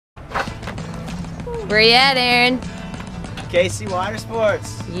Where you at, Aaron? KC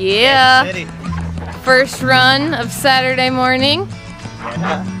Watersports. Yeah. City. First run of Saturday morning.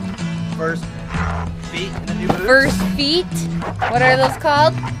 Yeah. First feet in the new boots. First feet. What are those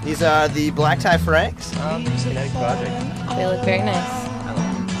called? These are the black tie Franks. Kinetic project. They look very nice.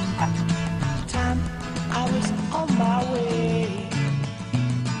 I was on my way.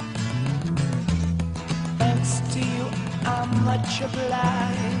 Thanks to you, I'm much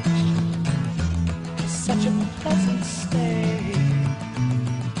obliged. Such a pleasant stay.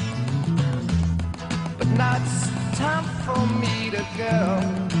 But now it's time for me to go.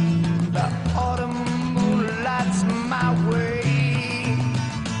 The autumn moonlight's my way.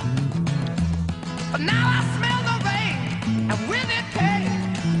 But now I smell the rain, and with it pain,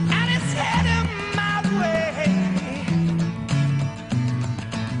 and it's heading my way.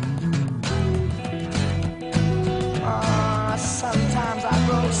 Sometimes I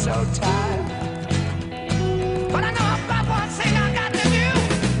grow so tired, but I know about one thing I got to do.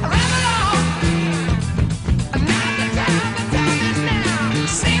 I ramble on, and now the time is now.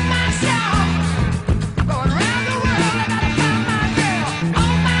 Sing my song, I'm going round the world. I gotta find my girl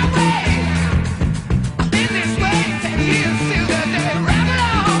on my way. I've been this way 10 years till the day. Ramble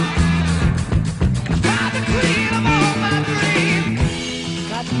on, find the queen of all my dreams.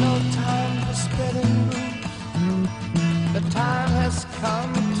 Got no time for spreading rumors. The time has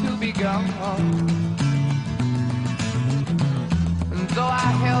come to be gone. And though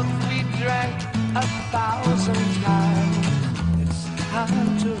our health we drank 1,000 times, it's time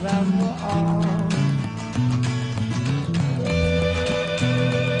to ramble on.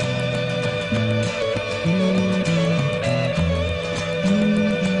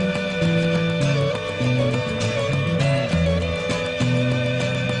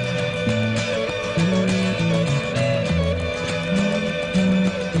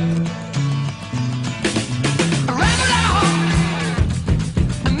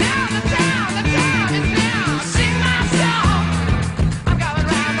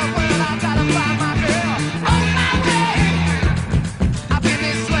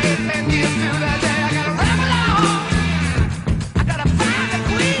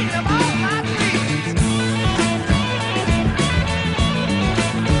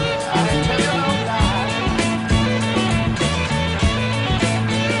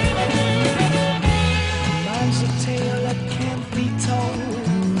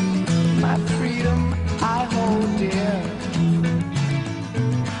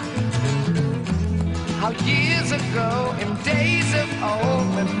 Years ago, in days of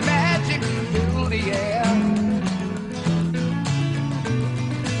old, when magic filled the air,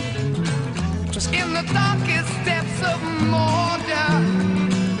 just in the darkest depths of Mordor,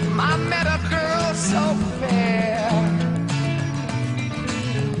 I met a girl so fair.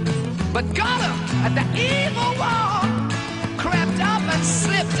 But Gollum, at the evil wall, crept up and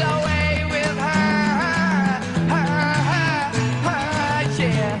slipped away with her,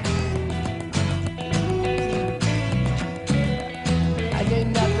 yeah.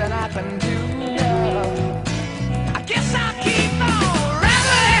 Nothing I can do now. I guess I'll keep on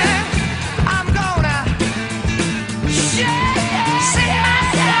rambling. I'm gonna sing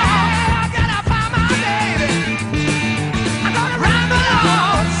myself. I gotta find my baby. I'm gonna ramble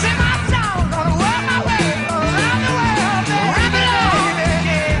on, sing my song, gonna work my way around the world, ramble on,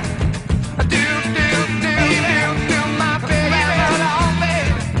 yeah. Do my baby, ramble on,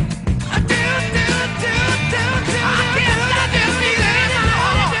 baby. Do. I guess I just need it.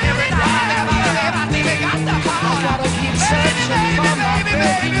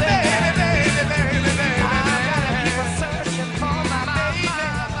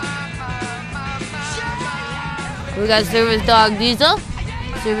 We got Service Dog Diesel.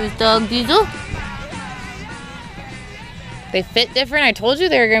 Service Dog Diesel. They fit different. I told you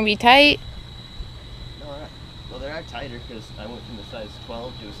they were going to be tight. No, well, they are tighter because I went from the size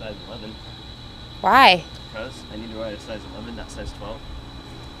 12 to a size 11. Why? Because I need to ride a size 11, not size 12.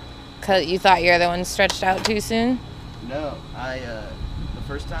 Because you thought your other one stretched out too soon? No, the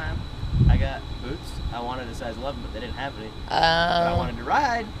first time I got boots, I wanted a size 11, but they didn't have any. But I wanted to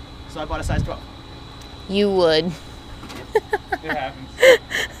ride, so I bought a size 12. You would. It happens.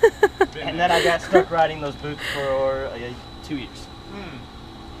 And then I got stuck riding those boots for 2 years.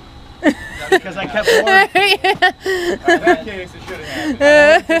 Because I kept warm. In that case, it should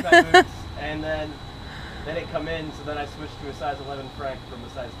have happened. And then they didn't come in, so then I switched to a size 11 Frank from a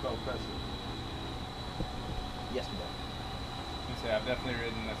size 12 Presley. Yesterday. I've definitely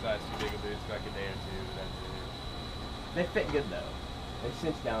ridden a size too big of boots for like a day or two. They fit good though. They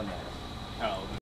cinch down nice. Oh,